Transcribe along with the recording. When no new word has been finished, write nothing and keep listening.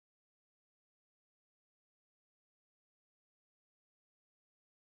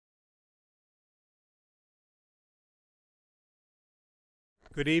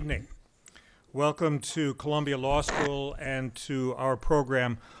Good evening. Welcome to Columbia Law School and to our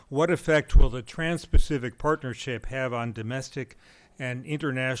program, What Effect Will the Transpacific Partnership Have on Domestic and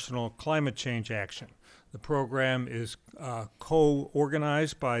International Climate Change Action? The program is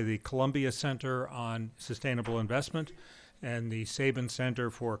co-organized by the Columbia Center on Sustainable Investment and the Sabin Center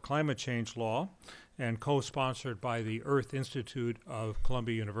for Climate Change Law, and co-sponsored by the Earth Institute of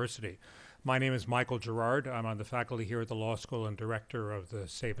Columbia University. My name is Michael Gerard. I'm on the faculty here at the law school and director of the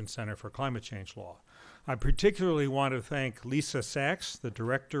Sabin Center for Climate Change Law. I particularly want to thank Lisa Sachs, the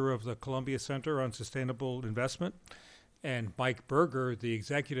director of the Columbia Center on Sustainable Investment, and Mike Berger, the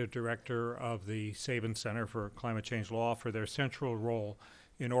executive director of the Sabin Center for Climate Change Law, for their central role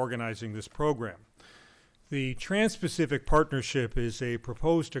in organizing this program. The Transpacific Partnership is a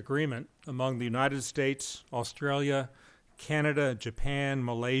proposed agreement among the United States, Australia, Canada, Japan,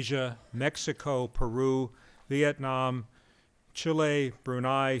 Malaysia, Mexico, Peru, Vietnam, Chile,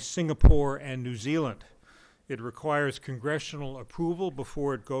 Brunei, Singapore, and New Zealand. It requires congressional approval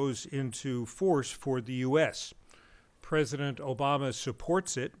before it goes into force for the U.S. President Obama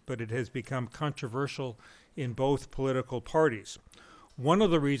supports it, but it has become controversial in both political parties. One of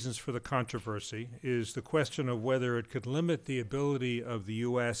the reasons for the controversy is the question of whether it could limit the ability of the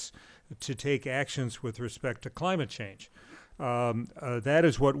U.S. to take actions with respect to climate change. That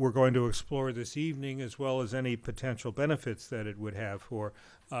is what we're going to explore this evening, as well as any potential benefits that it would have for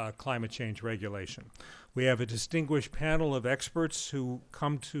climate change regulation. We have a distinguished panel of experts who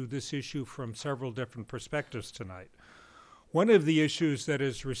come to this issue from several different perspectives tonight. One of the issues that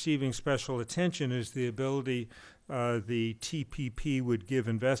is receiving special attention is the ability the TPP would give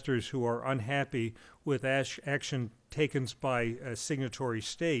investors who are unhappy with action taken by a signatory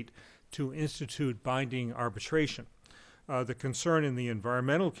state to institute binding arbitration. The concern in the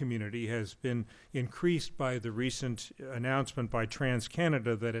environmental community has been increased by the recent announcement by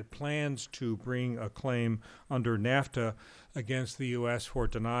TransCanada that it plans to bring a claim under NAFTA against the U.S. for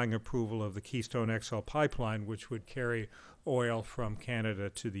denying approval of the Keystone XL pipeline, which would carry oil from Canada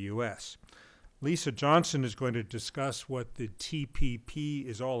to the U.S. Lisa Johnson is going to discuss what the TPP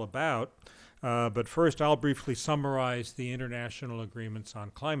is all about, but first I'll briefly summarize the international agreements on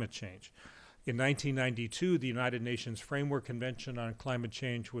climate change. In 1992, the United Nations Framework Convention on Climate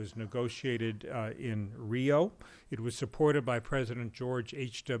Change was negotiated in Rio. It was supported by President George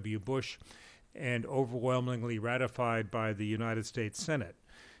H.W. Bush and overwhelmingly ratified by the United States Senate.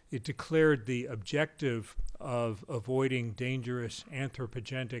 It declared the objective of avoiding dangerous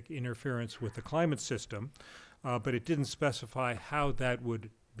anthropogenic interference with the climate system, but it didn't specify how that would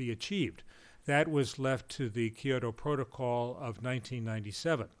be achieved. That was left to the Kyoto Protocol of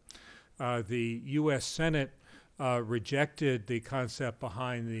 1997. The U.S. Senate rejected the concept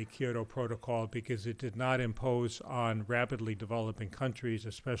behind the Kyoto Protocol because it did not impose on rapidly developing countries,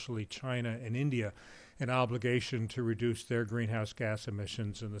 especially China and India, an obligation to reduce their greenhouse gas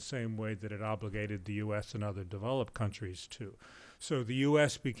emissions in the same way that it obligated the U.S. and other developed countries to. So the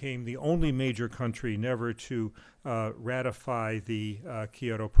U.S. became the only major country never to ratify the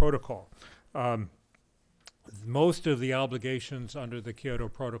Kyoto Protocol. Most of the obligations under the Kyoto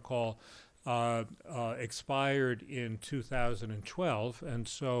Protocol expired in 2012, and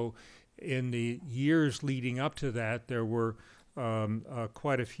so in the years leading up to that, there were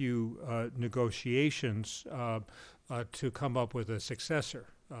quite a few negotiations to come up with a successor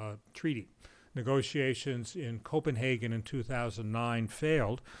treaty. Negotiations in Copenhagen in 2009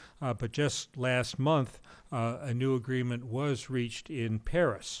 failed, but just last month, a new agreement was reached in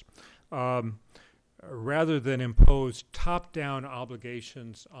Paris. Rather than impose top-down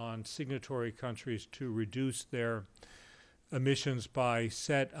obligations on signatory countries to reduce their emissions by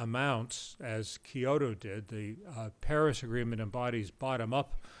set amounts, as Kyoto did, the Paris Agreement embodies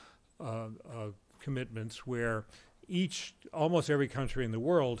bottom-up commitments where almost every country in the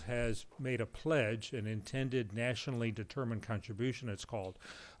world has made a pledge, an intended nationally determined contribution, it's called,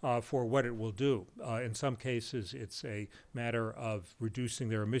 for what it will do. In some cases, it's a matter of reducing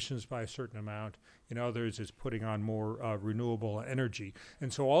their emissions by a certain amount. In others, it's putting on more renewable energy.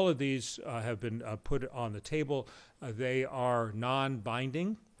 And so all of these have been put on the table. They are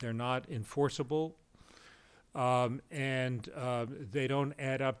non-binding. They're not enforceable. And they don't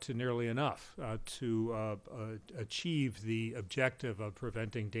add up to nearly enough to achieve the objective of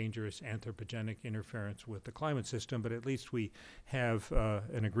preventing dangerous anthropogenic interference with the climate system, but at least we have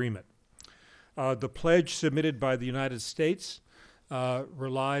an agreement. The pledge submitted by the United States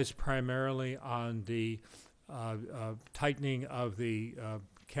relies primarily on the tightening of the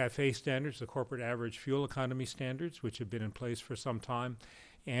CAFE standards, the corporate average fuel economy standards, which have been in place for some time,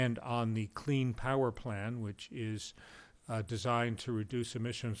 and on the Clean Power Plan, which is designed to reduce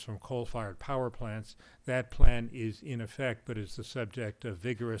emissions from coal-fired power plants. That plan is in effect, but is the subject of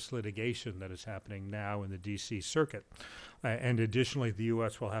vigorous litigation that is happening now in the D.C. Circuit. And additionally, the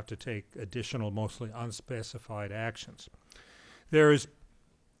U.S. will have to take additional, mostly unspecified actions. There is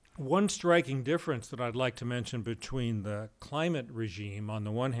one striking difference that I'd like to mention between the climate regime on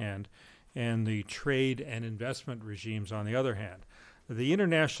the one hand and the trade and investment regimes on the other hand. The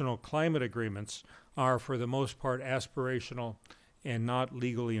international climate agreements are, for the most part, aspirational and not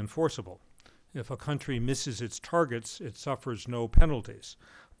legally enforceable. If a country misses its targets, it suffers no penalties.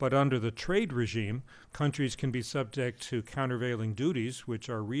 But under the trade regime, countries can be subject to countervailing duties, which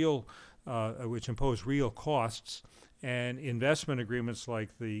are which impose real costs, and investment agreements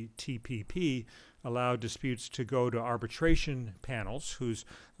like the TPP allow disputes to go to arbitration panels whose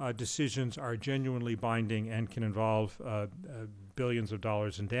decisions are genuinely binding and can involve billions of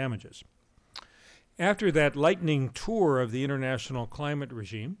dollars in damages. After that lightning tour of the international climate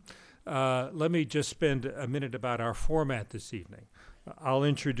regime, let me just spend a minute about our format this evening. I'll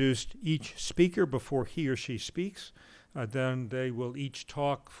introduce each speaker before he or she speaks. Then they will each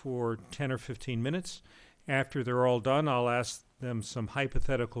talk for 10 or 15 minutes. After they're all done, I'll ask them some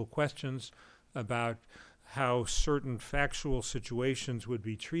hypothetical questions about how certain factual situations would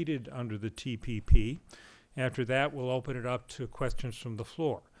be treated under the TPP. After that, we'll open it up to questions from the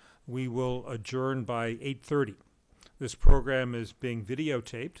floor. We will adjourn by 8:30. This program is being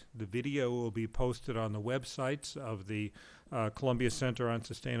videotaped. The video will be posted on the websites of the Columbia Center on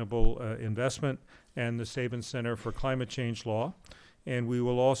Sustainable Investment and the Sabin Center for Climate Change Law. And we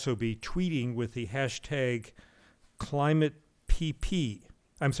will also be tweeting with the hashtag Climate TPP.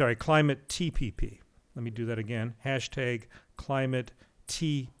 Let me do that again. Hashtag Climate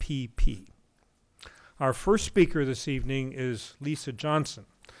TPP. Our first speaker this evening is Lisa Johnson.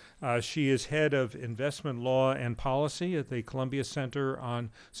 She is head of investment law and policy at the Columbia Center on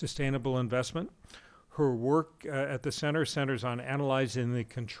Sustainable Investment. Her work at the center centers on analyzing the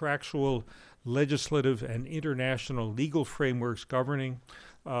contractual, legislative, and international legal frameworks governing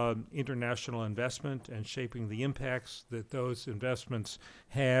international investment and shaping the impacts that those investments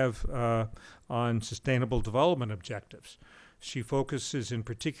have on sustainable development objectives. She focuses in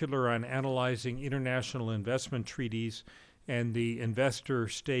particular on analyzing international investment treaties and the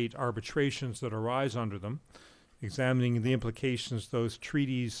investor-state arbitrations that arise under them, examining the implications those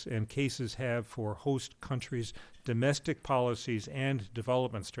treaties and cases have for host countries' domestic policies and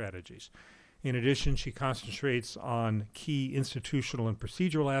development strategies. In addition, she concentrates on key institutional and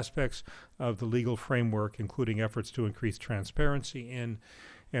procedural aspects of the legal framework, including efforts to increase transparency in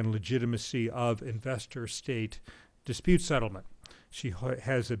and legitimacy of investor-state dispute settlement. She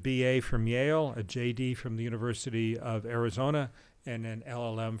has a BA from Yale, a JD from the University of Arizona, and an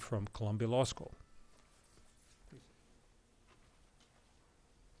LLM from Columbia Law School.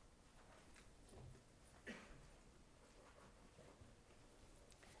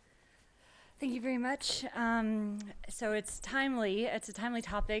 Thank you very much. So it's a timely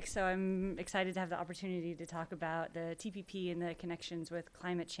topic, so I'm excited to have the opportunity to talk about the TPP and the connections with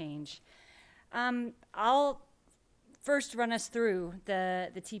climate change. I'll first run us through the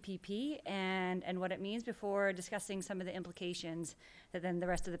TPP and what it means before discussing some of the implications that then the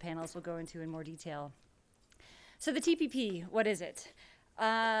rest of the panels will go into in more detail. So the TPP, what is it?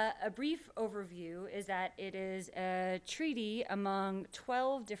 A brief overview is that it is a treaty among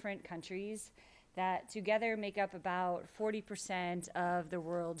 12 different countries that together make up about 40% of the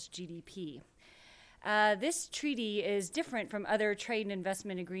world's GDP. This treaty is different from other trade and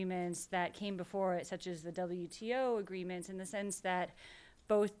investment agreements that came before it, such as the WTO agreements, in the sense that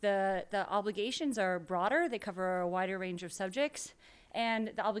both the obligations are broader, they cover a wider range of subjects,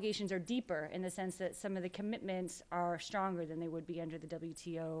 and the obligations are deeper in the sense that some of the commitments are stronger than they would be under the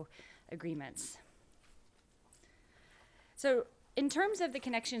WTO agreements. So in terms of the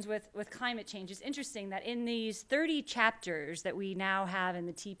connections with climate change, it's interesting that in these 30 chapters that we now have in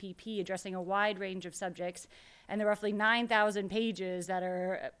the TPP addressing a wide range of subjects, and the roughly 9,000 pages that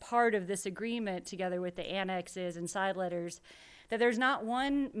are part of this agreement together with the annexes and side letters, that there's not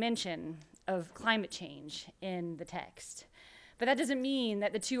one mention of climate change in the text. But that doesn't mean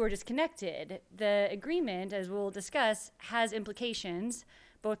that the two are disconnected. The agreement, as we'll discuss, has implications,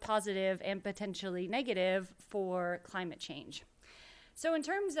 both positive and potentially negative, for climate change. So in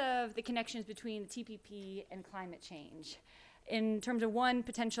terms of the connections between the TPP and climate change, in terms of one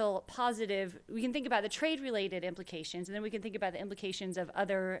potential positive, we can think about the trade-related implications, and then we can think about the implications of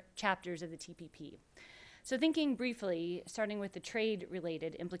other chapters of the TPP. So thinking briefly, starting with the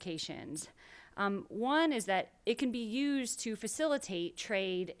trade-related implications. One is that it can be used to facilitate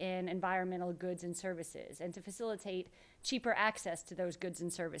trade in environmental goods and services and to facilitate cheaper access to those goods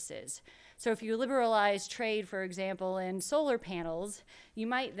and services. So if you liberalize trade, for example, in solar panels, you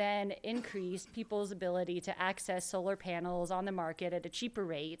might then increase people's ability to access solar panels on the market at a cheaper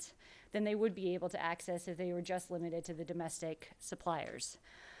rate than they would be able to access if they were just limited to the domestic suppliers.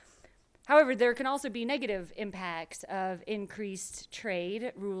 However, there can also be negative impacts of increased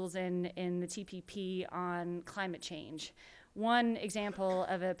trade rules in the TPP on climate change. One example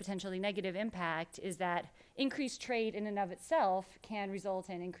of a potentially negative impact is that increased trade in and of itself can result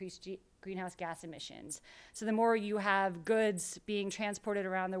in increased greenhouse gas emissions. So the more you have goods being transported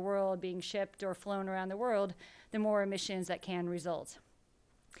around the world, being shipped or flown around the world, the more emissions that can result.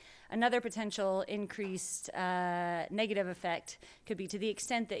 Another potential increased negative effect could be to the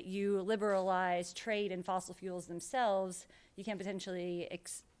extent that you liberalize trade in fossil fuels themselves, you can potentially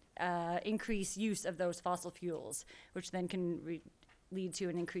increase use of those fossil fuels, which then can lead to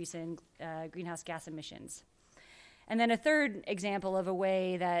an increase in greenhouse gas emissions. And then a third example of a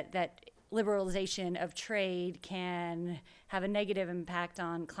way that liberalization of trade can have a negative impact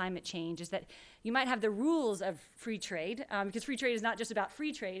on climate change is that you might have the rules of free trade, because free trade is not just about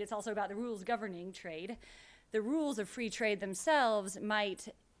free trade, it's also about the rules governing trade. The rules of free trade themselves might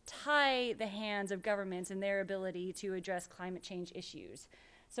tie the hands of governments in their ability to address climate change issues.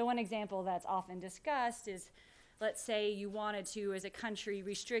 So one example that's often discussed is, let's say you wanted to, as a country,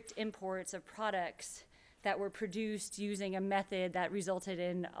 restrict imports of products that were produced using a method that resulted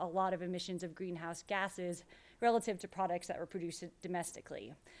in a lot of emissions of greenhouse gases relative to products that were produced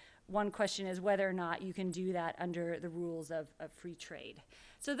domestically. One question is whether or not you can do that under the rules of free trade.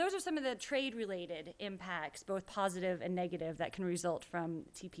 So those are some of the trade-related impacts, both positive and negative, that can result from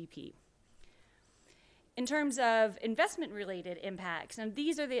TPP. In terms of investment-related impacts, and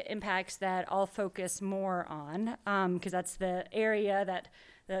these are the impacts that I'll focus more on, because that's the area that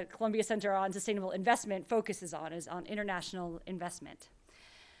the Columbia Center on Sustainable Investment focuses on, is on international investment.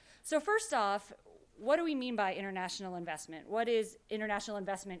 So first off, what do we mean by international investment? What is international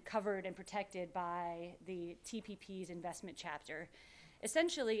investment covered and protected by the TPP's investment chapter?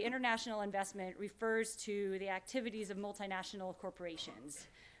 Essentially, international investment refers to the activities of multinational corporations.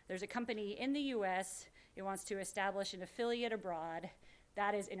 There's a company in the US, it wants to establish an affiliate abroad.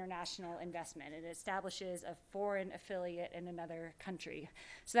 That is international investment. It establishes a foreign affiliate in another country.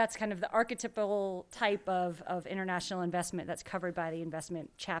 So that's kind of the archetypal type of international investment that's covered by the investment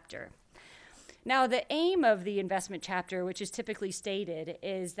chapter. Now, the aim of the investment chapter, which is typically stated,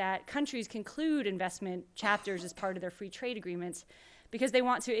 is that countries conclude investment chapters as part of their free trade agreements because they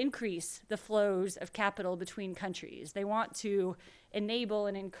want to increase the flows of capital between countries. They want to enable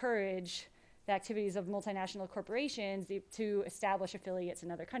and encourage the activities of multinational corporations to establish affiliates in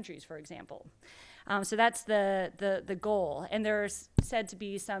other countries, for example. So that's the goal. And there's said to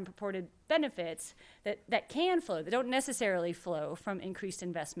be some purported benefits that can flow, that don't necessarily flow from increased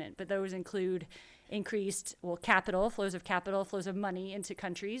investment, but those include increased, capital, flows of money into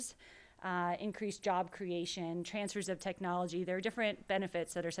countries, increased job creation, transfers of technology. There are different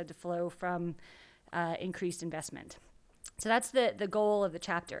benefits that are said to flow from increased investment. So that's the goal of the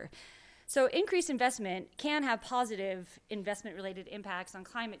chapter. So increased investment can have positive investment-related impacts on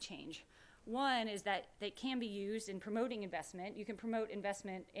climate change. One is that they can be used in promoting investment. You can promote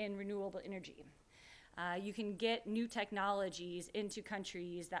investment in renewable energy. You can get new technologies into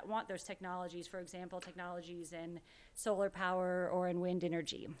countries that want those technologies, for example, technologies in solar power or in wind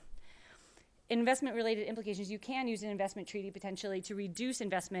energy. Investment-related implications, you can use an investment treaty potentially to reduce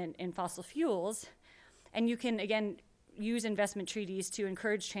investment in fossil fuels, and you can, again, use investment treaties to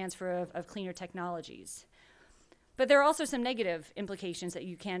encourage transfer of cleaner technologies. But there are also some negative implications that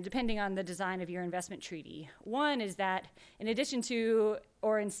you can, depending on the design of your investment treaty. One is that in addition to,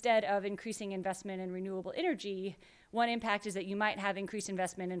 or instead of increasing investment in renewable energy, one impact is that you might have increased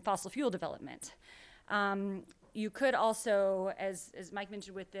investment in fossil fuel development. You could also, as Mike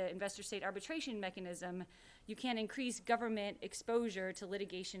mentioned with the investor-state arbitration mechanism, you can increase government exposure to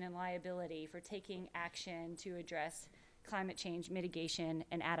litigation and liability for taking action to address climate change mitigation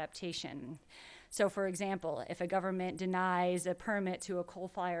and adaptation. So for example, if a government denies a permit to a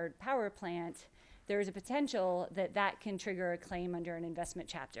coal-fired power plant, there is a potential that that can trigger a claim under an investment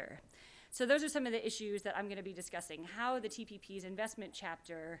chapter. So those are some of the issues that I'm going to be discussing, how the TPP's investment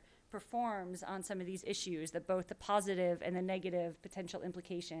chapter performs on some of these issues, that both the positive and the negative potential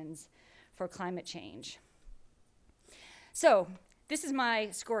implications for climate change. So this is my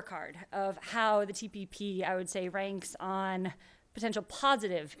scorecard of how the TPP, I would say, ranks on potential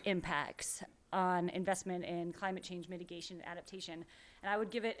positive impacts on investment in climate change mitigation and adaptation. And I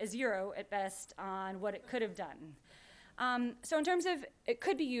would give it a 0 at best on what it could have done. So in terms of, it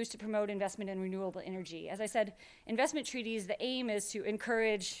could be used to promote investment in renewable energy. As I said, investment treaties, the aim is to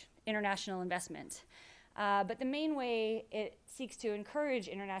encourage international investment. But the main way it seeks to encourage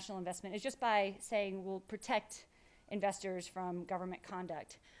international investment is just by saying we'll protect investors from government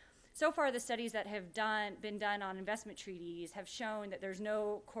conduct. So far, the studies that have been done on investment treaties have shown that there's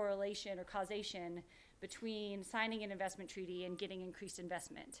no correlation or causation between signing an investment treaty and getting increased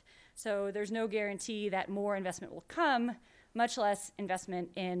investment. So there's no guarantee that more investment will come, much less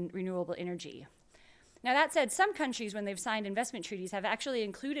investment in renewable energy. Now that said, some countries, when they've signed investment treaties, have actually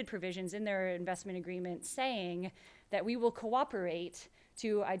included provisions in their investment agreement saying that we will cooperate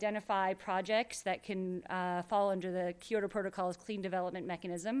to identify projects that can fall under the Kyoto Protocol's clean development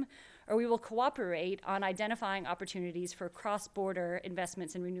mechanism, or we will cooperate on identifying opportunities for cross-border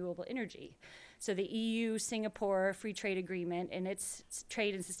investments in renewable energy. So the EU-Singapore Free Trade Agreement, in its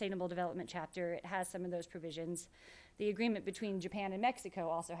Trade and Sustainable Development chapter, it has some of those provisions. The agreement between Japan and Mexico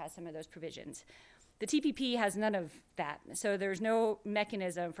also has some of those provisions. The TPP has none of that, so there's no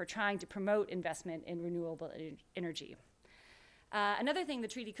mechanism for trying to promote investment in renewable energy. Another thing the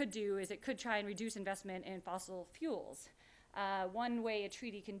treaty could do is it could try and reduce investment in fossil fuels. One way a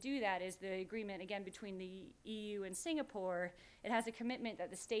treaty can do that is the agreement, again, between the EU and Singapore. It has a commitment that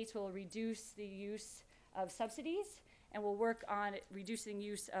the states will reduce the use of subsidies and will work on reducing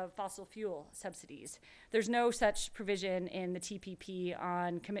use of fossil fuel subsidies. There's no such provision in the TPP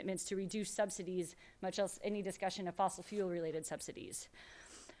on commitments to reduce subsidies, much less any discussion of fossil fuel-related subsidies.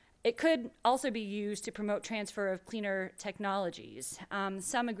 It could also be used to promote transfer of cleaner technologies.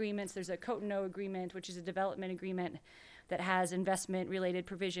 Some agreements, there's a Cotonou Agreement, which is a development agreement that has investment-related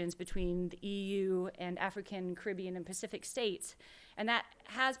provisions between the EU and African, Caribbean, and Pacific states. And that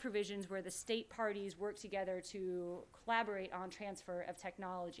has provisions where the state parties work together to collaborate on transfer of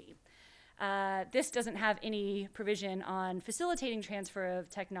technology. This doesn't have any provision on facilitating transfer of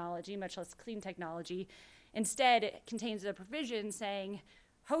technology, much less clean technology. Instead, it contains a provision saying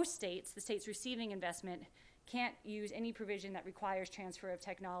host states, the states receiving investment, can't use any provision that requires transfer of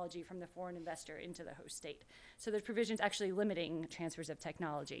technology from the foreign investor into the host state. So there's provisions actually limiting transfers of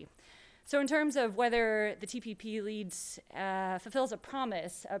technology. So in terms of whether the TPP fulfills a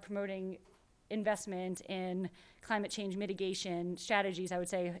promise of promoting investment in climate change mitigation strategies, I would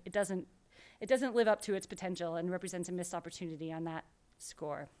say it doesn't live up to its potential and represents a missed opportunity on that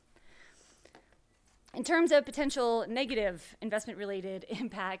score. In terms of potential negative investment-related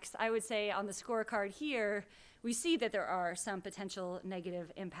impacts, I would say on the scorecard here, we see that there are some potential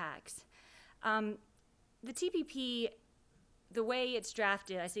negative impacts. The TPP, the way it's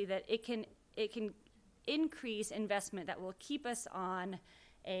drafted, I see that it can increase investment that will keep us on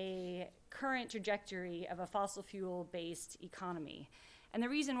a current trajectory of a fossil fuel-based economy. And the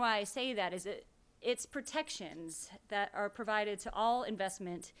reason why I say that is that it's protections that are provided to all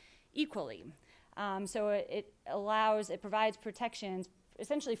investment equally. So it provides protections,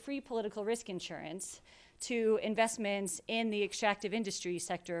 essentially free political risk insurance to investments in the extractive industry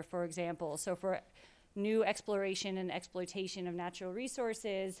sector, for example. So for new exploration and exploitation of natural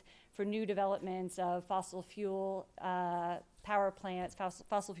resources, for new developments of fossil fuel power plants,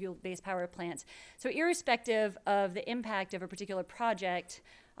 fossil fuel-based power plants. So irrespective of the impact of a particular project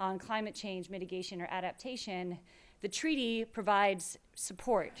on climate change mitigation or adaptation, the treaty provides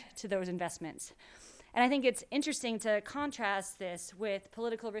support to those investments. And I think it's interesting to contrast this with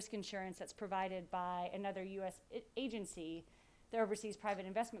political risk insurance that's provided by another U.S. agency, the Overseas Private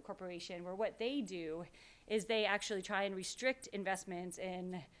Investment Corporation, where what they do is they actually try and restrict investments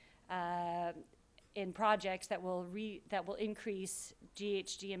in projects that will increase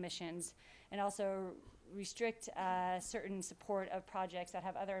GHG emissions and also restrict certain support of projects that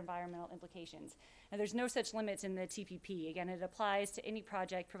have other environmental implications. Now, there's no such limits in the TPP. Again, it applies to any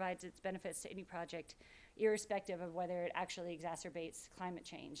project, provides its benefits to any project, irrespective of whether it actually exacerbates climate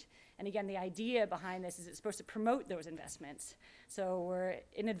change. And again, the idea behind this is it's supposed to promote those investments. So we're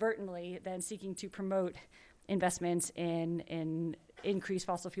inadvertently then seeking to promote investments in increased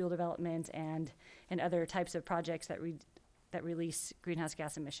fossil fuel development and other types of projects that release greenhouse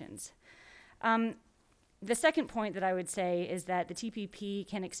gas emissions. The second point that I would say is that the TPP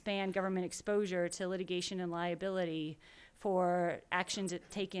can expand government exposure to litigation and liability for actions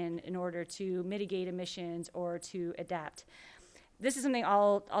taken in order to mitigate emissions or to adapt. This is something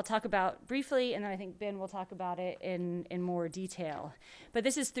I'll talk about briefly, and then I think Ben will talk about it in more detail. But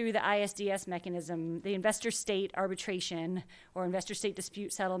this is through the ISDS mechanism, the investor-state arbitration or investor-state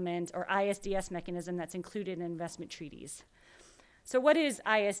dispute settlement or ISDS mechanism that's included in investment treaties. So what is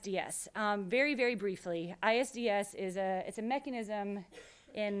ISDS? Very, very briefly, ISDS is it's a mechanism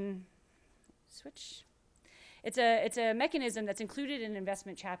in, It's a mechanism that's included in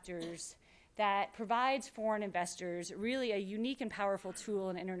investment chapters that provides foreign investors really a unique and powerful tool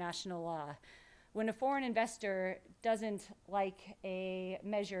in international law. When a foreign investor doesn't like a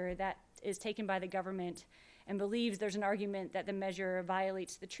measure that is taken by the government and believes there's an argument that the measure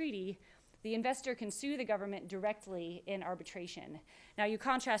violates the treaty, the investor can sue the government directly in arbitration. Now, you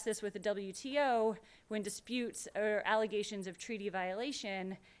contrast this with the WTO when disputes or allegations of treaty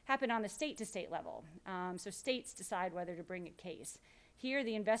violation happen on a state-to-state level. So states decide whether to bring a case. Here,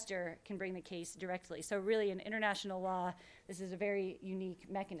 the investor can bring the case directly. So really, in international law, this is a very unique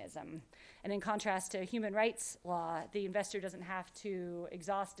mechanism. And in contrast to human rights law, the investor doesn't have to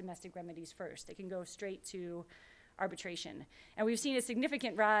exhaust domestic remedies first. They can go straight to arbitration. And we've seen a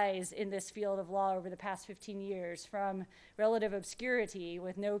significant rise in this field of law over the past 15 years from relative obscurity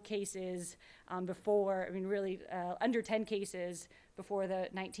with no cases under 10 cases before the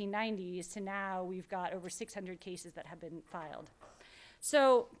 1990s to now we've got over 600 cases that have been filed.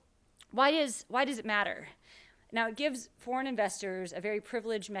 So why does it matter? Now, it gives foreign investors a very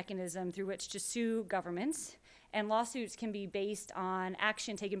privileged mechanism through which to sue governments, and lawsuits can be based on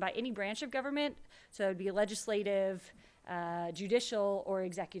action taken by any branch of government, so it would be legislative, judicial, or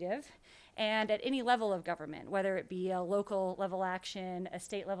executive, and at any level of government, whether it be a local level action, a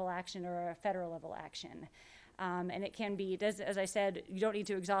state level action, or a federal level action. And it can be, as I said, you don't need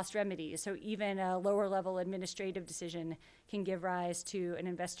to exhaust remedies, so even a lower level administrative decision can give rise to an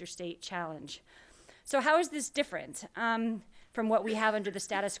investor state challenge. So how is this different from what we have under the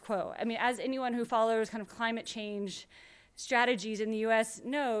status quo? I mean, as anyone who follows kind of climate change strategies in the US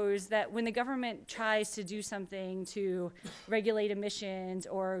knows that when the government tries to do something to regulate emissions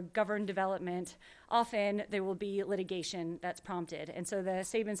or govern development, often there will be litigation that's prompted. And so the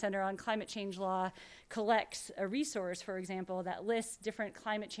Sabin Center on Climate Change Law collects a resource, for example, that lists different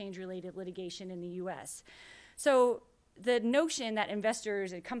climate change related litigation in the US. So the notion that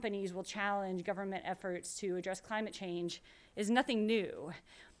investors and companies will challenge government efforts to address climate change is nothing new.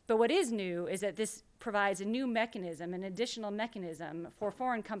 But what is new is that this provides a new mechanism, an additional mechanism for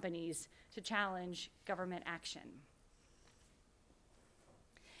foreign companies to challenge government action.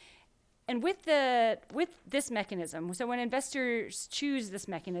 And with this mechanism, so when investors choose this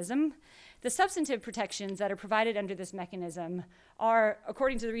mechanism, the substantive protections that are provided under this mechanism are,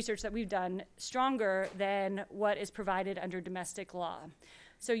 according to the research that we've done, stronger than what is provided under domestic law.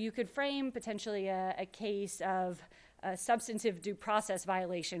 So you could frame potentially a case of a substantive due process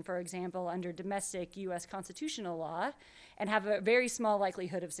violation, for example, under domestic US constitutional law, and have a very small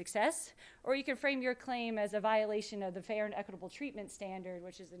likelihood of success. Or you could frame your claim as a violation of the fair and equitable treatment standard,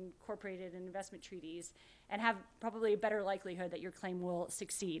 which is incorporated in investment treaties, and have probably a better likelihood that your claim will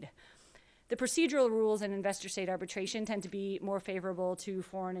succeed. The procedural rules in investor state arbitration tend to be more favorable to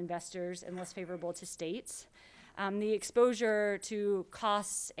foreign investors and less favorable to states. The exposure to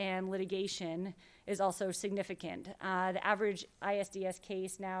costs and litigation is also significant. The average ISDS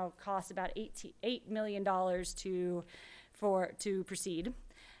case now costs about $8 million to proceed,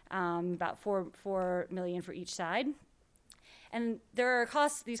 about $4 million for each side. And there are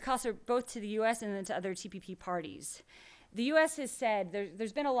costs, these costs are both to the US and then to other TPP parties. The US has said,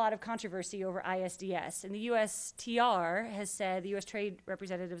 there's been a lot of controversy over ISDS, and the USTR has said, the US Trade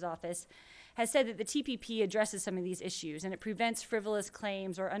Representative's Office, has said that the TPP addresses some of these issues, and it prevents frivolous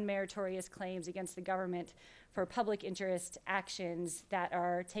claims or unmeritorious claims against the government for public interest actions that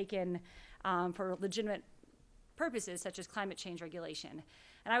are taken for legitimate purposes, such as climate change regulation.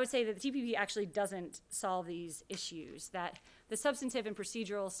 And I would say that the TPP actually doesn't solve these issues, that the substantive and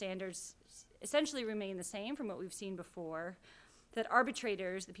procedural standards essentially remain the same from what we've seen before, that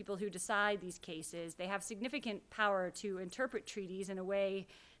arbitrators, the people who decide these cases, they have significant power to interpret treaties in a way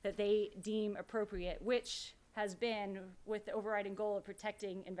that they deem appropriate, which has been with the overriding goal of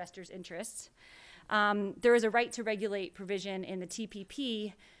protecting investors' interests. There is a right to regulate provision in the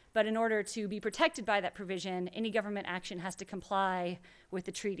TPP, but in order to be protected by that provision, any government action has to comply with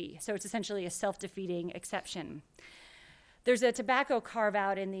the treaty. So it's essentially a self-defeating exception. There's a tobacco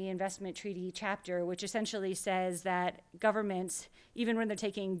carve-out in the investment treaty chapter, which essentially says that governments, even when they're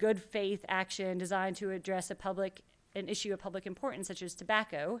taking good faith action designed to address an issue of public importance, such as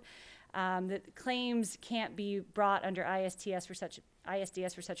tobacco, that claims can't be brought under ISDS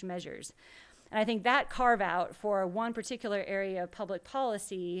for such measures. And I think that carve-out for one particular area of public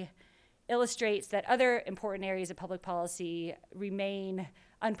policy illustrates that other important areas of public policy remain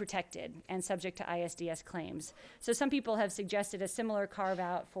unprotected and subject to ISDS claims. So some people have suggested a similar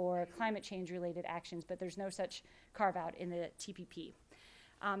carve-out for climate change-related actions, but there's no such carve-out in the TPP.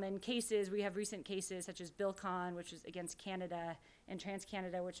 In cases, we have recent cases such as BillCon, which is against Canada, and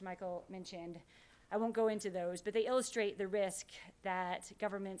TransCanada, which Michael mentioned. I won't go into those, but they illustrate the risk that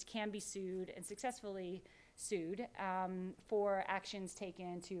governments can be sued and successfully sued for actions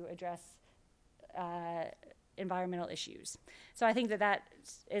taken to address environmental issues. So I think that that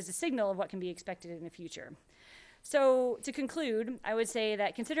is a signal of what can be expected in the future. So to conclude, I would say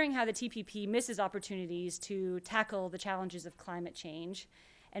that considering how the TPP misses opportunities to tackle the challenges of climate change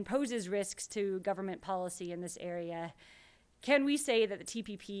and poses risks to government policy in this area, can we say that the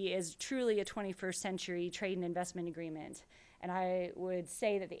TPP is truly a 21st century trade and investment agreement? And I would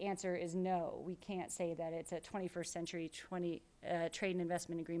say that the answer is no. We can't say that it's a 21st century trade and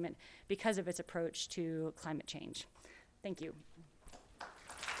investment agreement because of its approach to climate change. Thank you.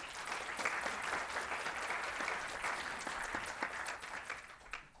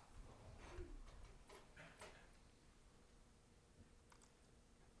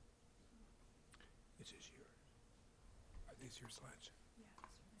 This is yours. Are these your slides? Yeah,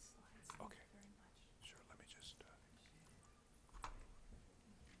 these are the slides. Okay. Thank you very much. Sure, let me just.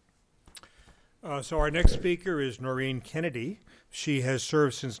 So our next speaker is Noreen Kennedy. She has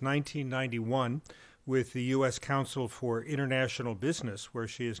served since 1991 with the U.S. Council for International Business, where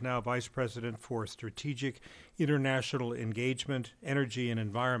she is now Vice President for Strategic International Engagement, Energy, and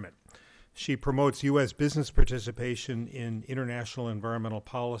Environment. She promotes U.S. business participation in international environmental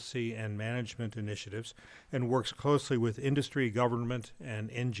policy and management initiatives and works closely with industry, government, and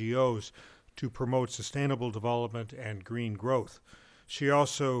NGOs to promote sustainable development and green growth. She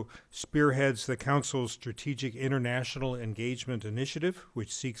also spearheads the Council's Strategic International Engagement Initiative,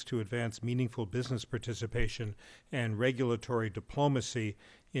 which seeks to advance meaningful business participation and regulatory diplomacy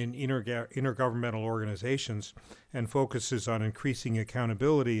in intergovernmental organizations and focuses on increasing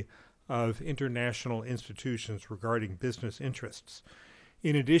accountability of international institutions regarding business interests.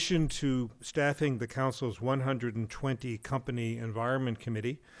 In addition to staffing the Council's 120 Company Environment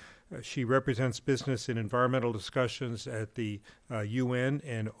Committee, she represents business in environmental discussions at the UN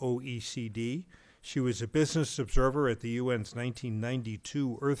and OECD. She was a business observer at the UN's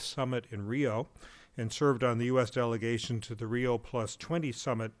 1992 Earth Summit in Rio and served on the U.S. delegation to the Rio Plus 20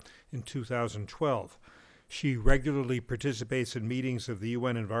 Summit in 2012. She regularly participates in meetings of the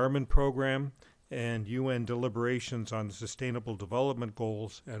UN Environment Program and UN deliberations on the Sustainable Development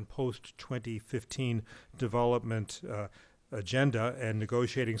Goals and post-2015 development agenda and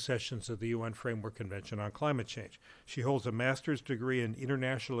negotiating sessions of the UN Framework Convention on Climate Change. She holds a master's degree in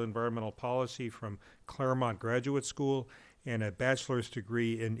international environmental policy from Claremont Graduate School and a bachelor's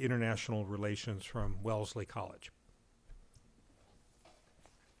degree in international relations from Wellesley College.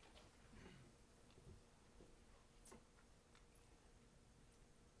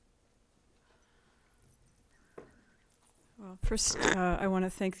 Well, first, I want to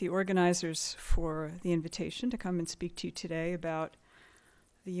thank the organizers for the invitation to come and speak to you today about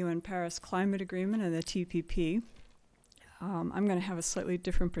the UN Paris Climate Agreement and the TPP. I'm going to have a slightly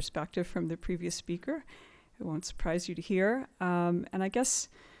different perspective from the previous speaker. It won't surprise you to hear. And I guess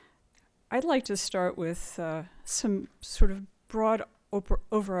I'd like to start with some sort of broad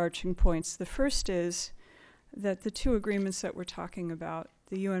overarching points. The first is that the two agreements that we're talking about,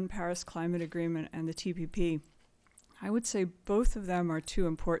 the UN Paris Climate Agreement and the TPP, I would say both of them are too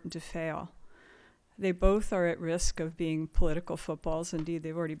important to fail. They both are at risk of being political footballs. Indeed,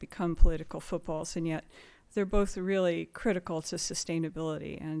 they've already become political footballs, and yet they're both really critical to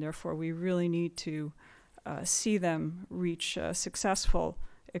sustainability, and therefore we really need to see them reach successful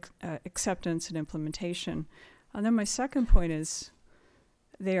acceptance and implementation. And then my second point is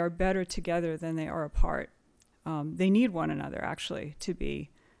they are better together than they are apart. They need one another, actually, to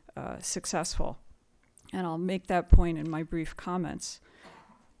be successful. And I'll make that point in my brief comments.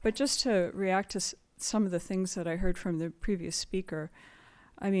 But just to react to some of the things that I heard from the previous speaker,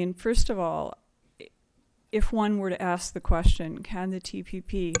 I mean, first of all, if one were to ask the question, can the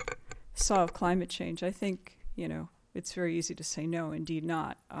TPP solve climate change? I think, it's very easy to say no, indeed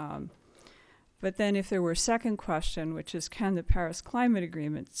not. But then if there were a second question, which is, can the Paris Climate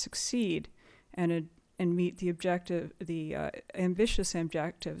Agreement succeed and meet the ambitious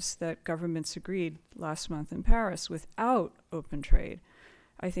objectives that governments agreed last month in Paris without open trade,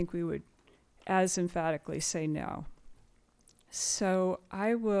 I think we would as emphatically say no. So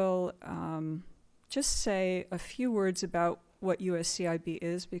I will just say a few words about what USCIB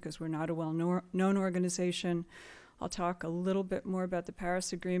is, because we're not a well-known organization. I'll talk a little bit more about the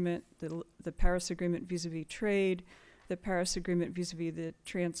Paris Agreement, the Paris Agreement vis-a-vis trade, the Paris Agreement vis-a-vis the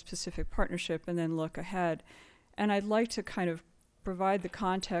Trans-Pacific Partnership and then look ahead. And I'd like to kind of provide the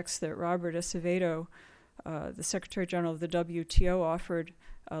context that Robert Acevedo, the Secretary General of the WTO, offered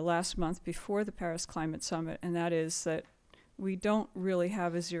last month before the Paris Climate Summit, and that is that we don't really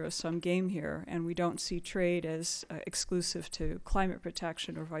have a zero-sum game here, and we don't see trade as exclusive to climate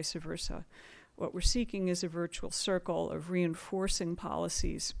protection or vice versa. What we're seeking is a virtual circle of reinforcing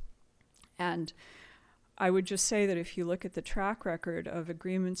policies. And I would just say that if you look at the track record of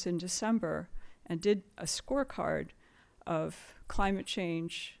agreements in December and did a scorecard of climate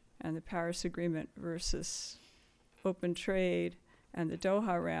change and the Paris Agreement versus open trade and the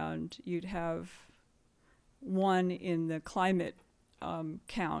Doha round, you'd have 1 in the climate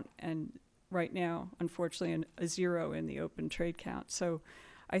count, and right now, unfortunately, a 0 in the open trade count. So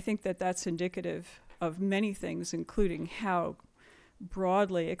I think that that's indicative of many things, including how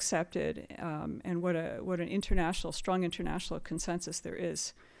broadly accepted and what an strong international consensus there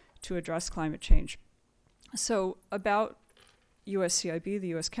is to address climate change. So about USCIB, the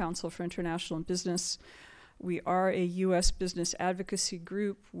U.S. Council for International Business, we are a U.S. business advocacy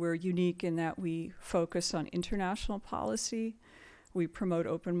group. We're unique in that we focus on international policy. We promote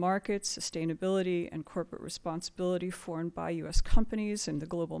open markets, sustainability, and corporate responsibility for and by U.S. companies in the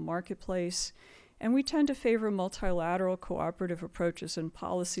global marketplace. And we tend to favor multilateral cooperative approaches and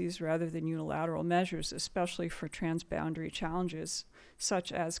policies rather than unilateral measures, especially for transboundary challenges,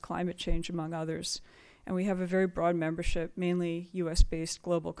 such as climate change, among others. And we have a very broad membership, mainly US-based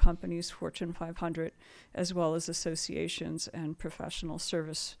global companies, Fortune 500, as well as associations and professional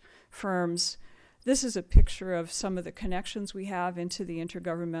service firms. This is a picture of some of the connections we have into the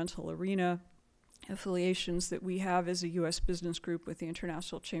intergovernmental arena, affiliations that we have as a US business group with the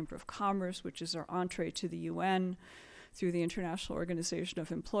International Chamber of Commerce, which is our entree to the UN, through the International Organization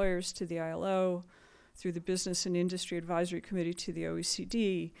of Employers to the ILO, through the Business and Industry Advisory Committee to the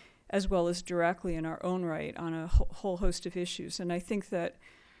OECD, as well as directly in our own right on a whole host of issues. And I think that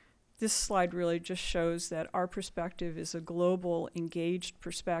this slide really just shows that our perspective is a global, engaged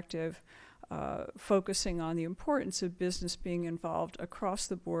perspective, focusing on the importance of business being involved across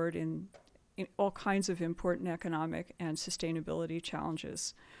the board in all kinds of important economic and sustainability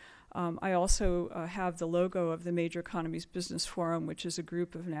challenges. I also have the logo of the Major Economies Business Forum, which is a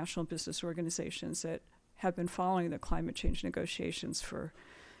group of national business organizations that have been following the climate change negotiations for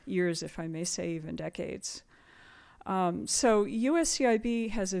years, if I may say, even decades. So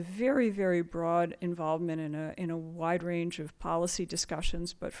USCIB has a very, very broad involvement in a wide range of policy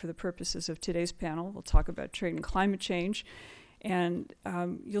discussions, but for the purposes of today's panel, we'll talk about trade and climate change. And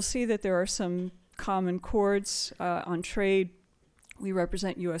you'll see that there are some common chords on trade. We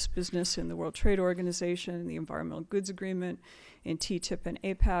represent U.S. business in the World Trade Organization, the Environmental Goods Agreement, in TTIP and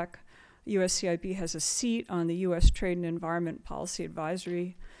APAC. USCIB has a seat on the U.S. Trade and Environment Policy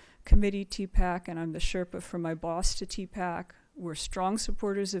Advisory Committee, TPAC, and I'm the Sherpa for my boss to TPAC. We're strong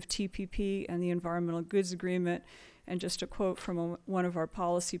supporters of TPP and the Environmental Goods Agreement. And just a quote from one of our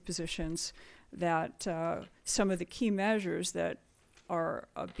policy positions, that some of the key measures that are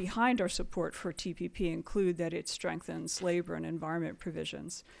behind our support for TPP include that it strengthens labor and environment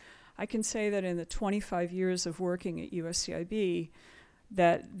provisions. I can say that in the 25 years of working at USCIB,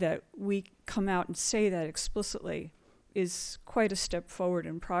 that we come out and say that explicitly is quite a step forward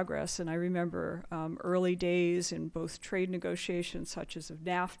in progress. And I remember early days in both trade negotiations, such as of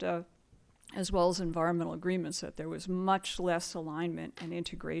NAFTA, as well as environmental agreements, that there was much less alignment and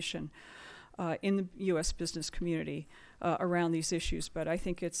integration in the U.S. business community around these issues. But I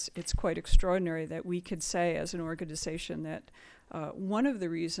think it's quite extraordinary that we could say as an organization that one of the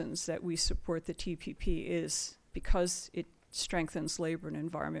reasons that we support the TPP is because it strengthens labor and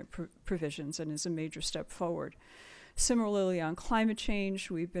environment provisions and is a major step forward. Similarly, on climate change,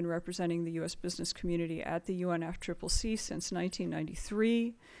 we've been representing the U.S. business community at the UNFCCC since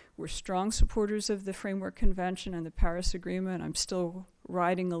 1993. We're strong supporters of the Framework Convention and the Paris Agreement. I'm still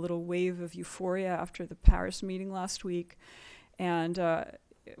riding a little wave of euphoria after the Paris meeting last week. And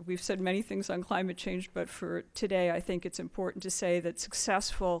we've said many things on climate change, but for today, I think it's important to say that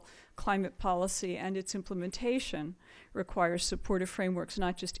successful climate policy and its implementation requires supportive frameworks,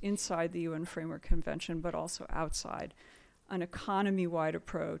 not just inside the UN Framework Convention, but also outside. An economy-wide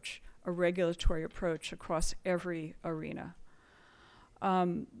approach, a regulatory approach across every arena.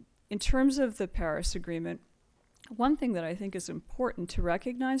 In terms of the Paris Agreement, one thing that I think is important to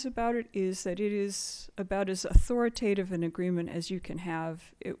recognize about it is that it is about as authoritative an agreement as you can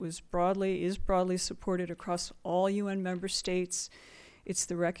have. It is broadly supported across all UN member states. It's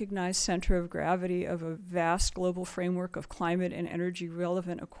the recognized center of gravity of a vast global framework of climate and energy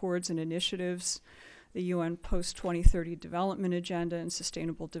relevant accords and initiatives. the UN post-2030 development agenda and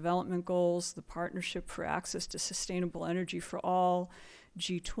sustainable development goals, the Partnership for Access to Sustainable Energy for All,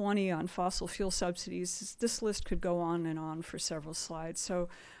 G20 on fossil fuel subsidies. This list could go on and on for several slides. So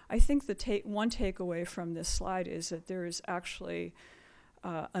I think the one takeaway from this slide is that there is actually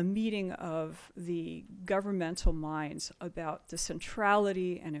a meeting of the governmental minds about the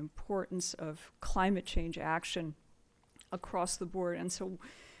centrality and importance of climate change action across the board. And so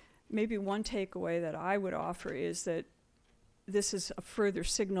maybe one takeaway that I would offer is that this is a further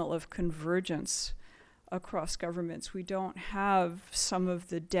signal of convergence across governments. We don't have some of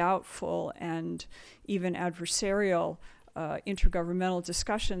the doubtful and even adversarial intergovernmental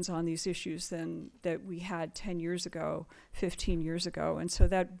discussions on these issues than that we had 10 years ago, 15 years ago. And so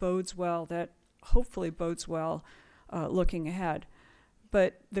that bodes well, that hopefully bodes well looking ahead.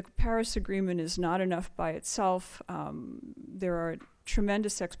 But the Paris Agreement is not enough by itself. There are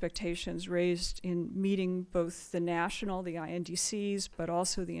tremendous expectations raised in meeting both the national, the INDCs, but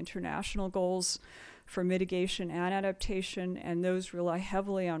also the international goals for mitigation and adaptation, and those rely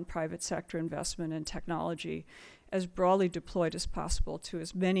heavily on private sector investment and technology as broadly deployed as possible to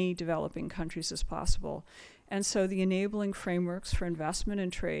as many developing countries as possible. And so the enabling frameworks for investment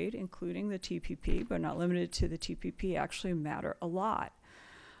and trade, including the TPP, but not limited to the TPP, actually matter a lot.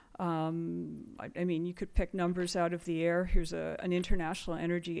 I mean, you could pick numbers out of the air. Here's an International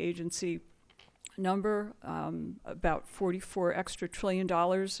Energy Agency number, about $44 trillion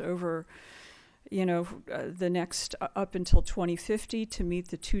over the next up until 2050 to meet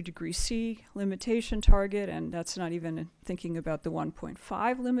the 2 C limitation target, and that's not even thinking about the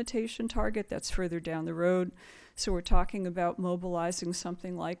 1.5 limitation target. That's further down the road. So we're talking about mobilizing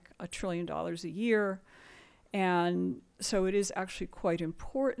something like $1 trillion a year. And so it is actually quite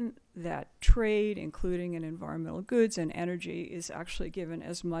important that trade, including in environmental goods and energy, is actually given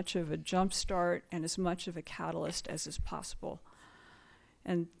as much of a jump start and as much of a catalyst as is possible.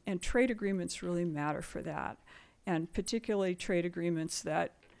 And trade agreements really matter for that, and particularly trade agreements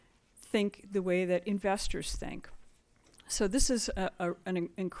that think the way that investors think. So this is an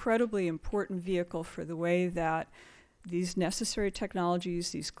incredibly important vehicle for the way that these necessary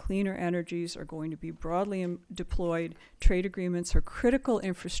technologies, these cleaner energies, are going to be broadly deployed. Trade agreements are critical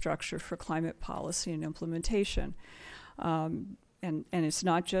infrastructure for climate policy and implementation. And it's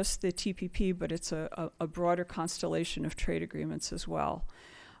not just the TPP, but it's a broader constellation of trade agreements as well.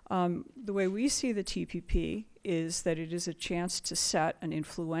 The way we see the TPP is that it is a chance to set an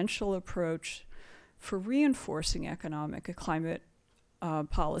influential approach for reinforcing economic and climate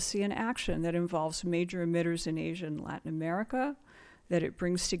policy and action that involves major emitters in Asia and Latin America, that it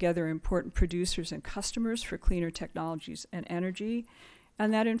brings together important producers and customers for cleaner technologies and energy,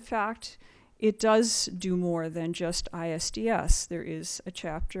 and that in fact it does do more than just ISDS. There is a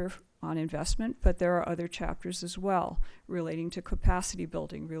chapter on investment, but there are other chapters as well relating to capacity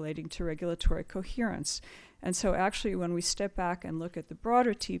building, relating to regulatory coherence. And so actually when we step back and look at the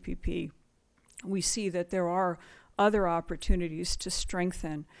broader TPP, we see that there are other opportunities to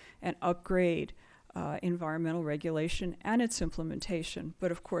strengthen and upgrade environmental regulation and its implementation.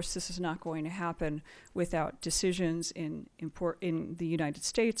 But of course, this is not going to happen without decisions in the United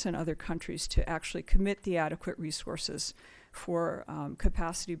States and other countries to actually commit the adequate resources for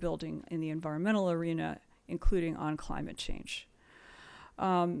capacity building in the environmental arena, including on climate change.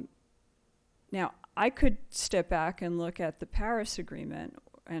 Now, I could step back and look at the Paris Agreement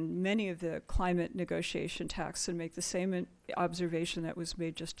and many of the climate negotiation texts and make the same observation that was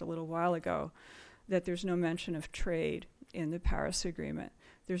made just a little while ago, that there's no mention of trade in the Paris Agreement.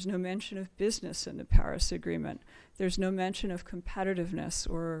 There's no mention of business in the Paris Agreement. There's no mention of competitiveness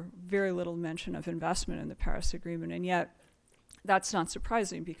or very little mention of investment in the Paris Agreement. And yet, that's not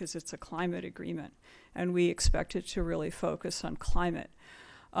surprising because it's a climate agreement, and we expect it to really focus on climate.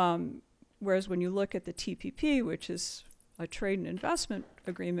 Whereas when you look at the TPP, which is a trade and investment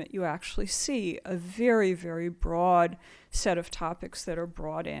agreement, you actually see a very, very broad set of topics that are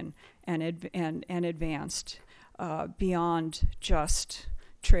brought in and advanced beyond just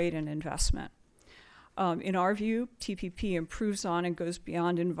trade and investment. In our view, TPP improves on and goes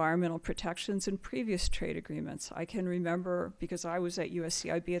beyond environmental protections in previous trade agreements. I can remember, because I was at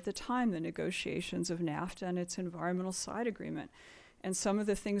USCIB at the time, the negotiations of NAFTA and its environmental side agreement. And some of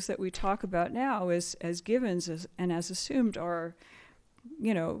the things that we talk about now as givens and as assumed are,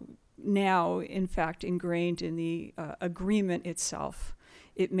 now in fact ingrained in the agreement itself.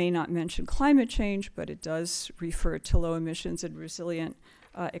 It may not mention climate change, but it does refer to low emissions and resilient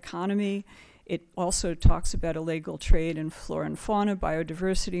economy. It also talks about illegal trade in flora and fauna,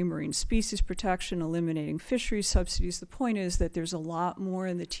 biodiversity, marine species protection, eliminating fisheries subsidies. The point is that there's a lot more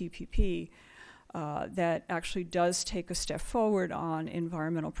in the TPP that actually does take a step forward on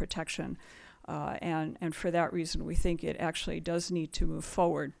environmental protection. And for that reason, we think it actually does need to move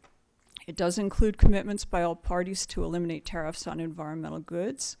forward. It does include commitments by all parties to eliminate tariffs on environmental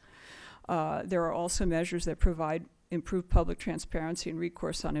goods. There are also measures that provide improved public transparency and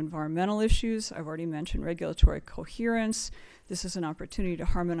recourse on environmental issues. I've already mentioned regulatory coherence. This is an opportunity to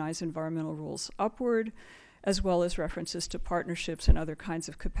harmonize environmental rules upward, as well as references to partnerships and other kinds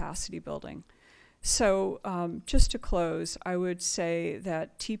of capacity building. So just to close, I would say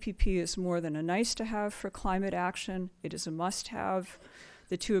that TPP is more than a nice to have for climate action. It is a must have.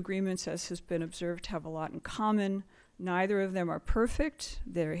 The two agreements, as has been observed, have a lot in common. Neither of them are perfect.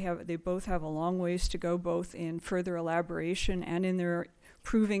 They both have a long ways to go, both in further elaboration and in their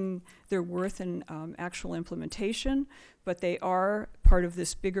proving their worth in actual implementation. But they are part of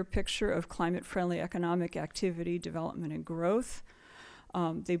this bigger picture of climate-friendly economic activity, development, and growth.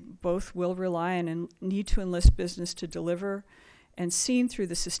 They both will rely on and need to enlist business to deliver. And seen through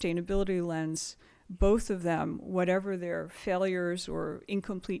the sustainability lens, both of them, whatever their failures or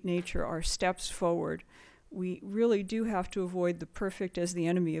incomplete nature, are steps forward. We really do have to avoid the perfect as the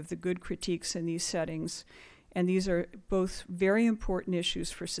enemy of the good critiques in these settings. And these are both very important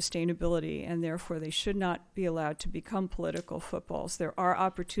issues for sustainability, and therefore they should not be allowed to become political footballs. There are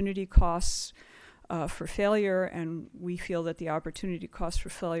opportunity costs for failure, and we feel that the opportunity cost for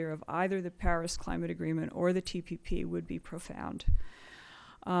failure of either the Paris Climate Agreement or the TPP would be profound.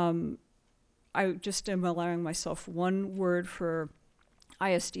 I just am allowing myself one word for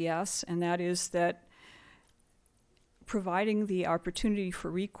ISDS, and that is that providing the opportunity for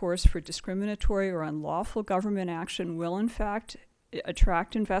recourse for discriminatory or unlawful government action will, in fact,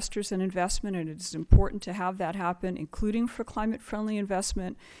 attract investors and investment, and it is important to have that happen, including for climate-friendly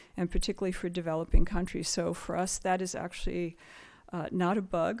investment and particularly for developing countries. So for us, that is actually not a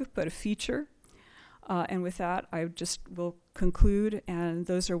bug, but a feature. And with that, I just will conclude, and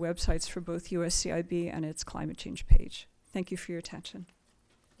those are websites for both USCIB and its climate change page. Thank you for your attention.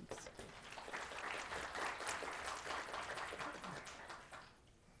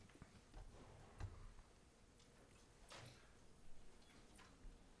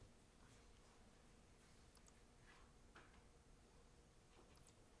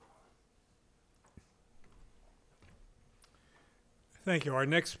 Thank you. Our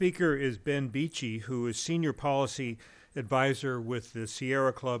next speaker is Ben Beachy, who is Senior Policy Advisor with the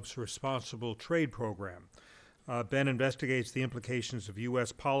Sierra Club's Responsible Trade Program. Ben investigates the implications of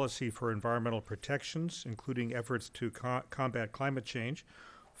U.S. policy for environmental protections, including efforts to combat climate change.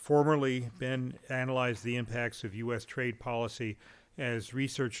 Formerly, Ben analyzed the impacts of U.S. trade policy as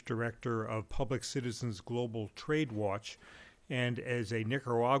Research Director of Public Citizens Global Trade Watch and as a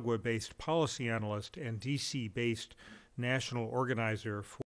Nicaragua-based policy analyst and D.C.-based national organizer for